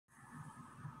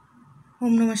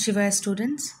Om Namah Shivaya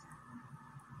students.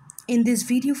 In this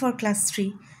video for class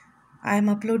 3, I am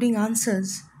uploading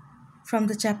answers from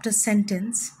the chapter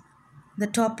sentence. The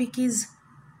topic is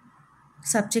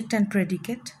subject and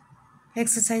predicate.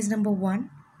 Exercise number 1.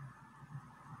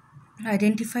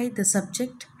 Identify the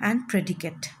subject and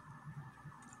predicate.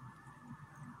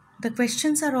 The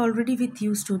questions are already with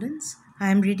you students.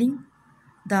 I am reading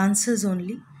the answers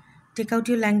only. Take out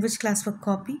your language class work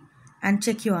copy and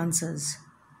check your answers.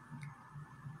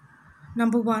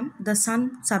 Number 1, the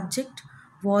sun subject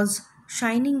was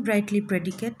shining brightly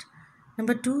predicate.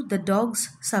 Number 2, the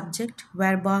dog's subject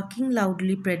were barking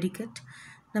loudly predicate.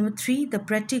 Number 3, the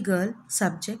pretty girl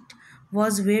subject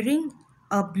was wearing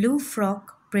a blue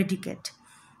frock predicate.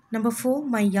 Number 4,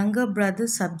 my younger brother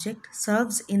subject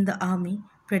serves in the army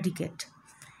predicate.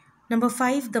 Number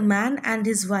 5, the man and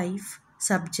his wife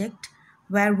subject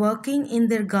were working in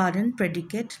their garden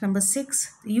predicate. Number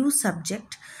 6, you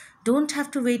subject don't have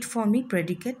to wait for me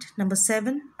predicate. Number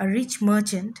 7, a rich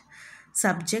merchant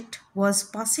subject was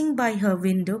passing by her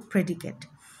window predicate.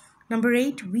 Number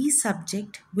 8, we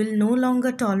subject will no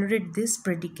longer tolerate this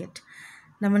predicate.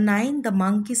 Number 9, the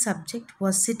monkey subject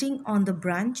was sitting on the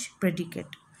branch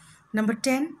predicate. Number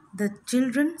 10, the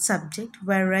children subject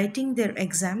were writing their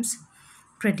exams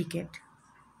predicate.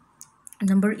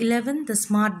 Number 11, the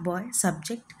smart boy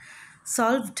subject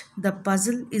solved the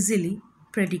puzzle easily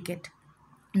predicate.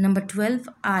 Number 12,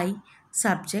 I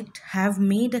subject have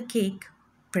made a cake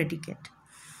predicate.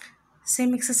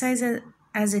 Same exercise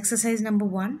as exercise number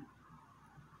 1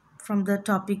 from the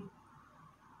topic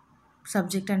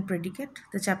subject and predicate.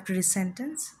 The chapter is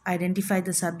sentence. Identify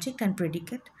the subject and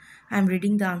predicate. I am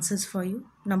reading the answers for you.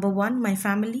 Number 1, my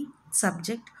family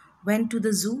subject went to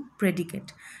the zoo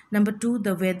predicate. Number 2,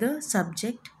 the weather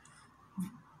subject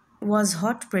was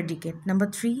hot predicate.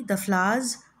 Number 3, the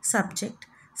flowers subject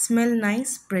smell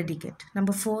nice predicate.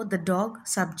 Number 4, the dog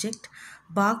subject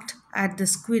barked at the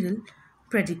squirrel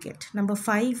predicate. Number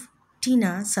 5,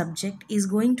 Tina subject is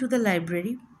going to the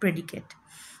library predicate.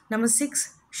 Number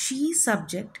 6, she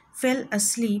subject fell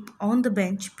asleep on the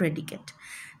bench predicate.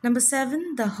 Number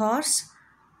 7, the horse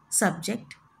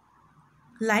subject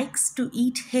likes to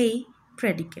eat hay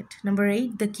predicate. Number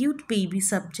 8, the cute baby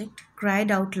subject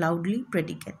cried out loudly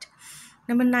predicate.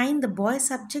 Number 9, the boy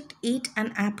subject ate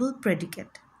an apple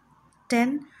predicate.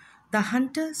 10, the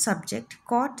hunter subject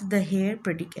caught the hare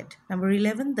predicate. Number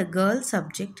 11, the girl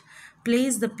subject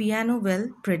plays the piano well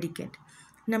predicate.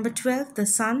 Number 12, the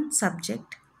sun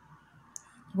subject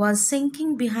was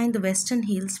sinking behind the western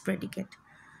hills predicate.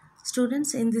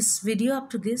 Students, in this video up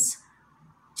to this,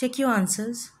 check your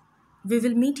answers. We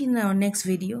will meet in our next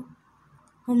video.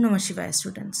 Om Namah Shivaya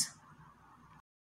students.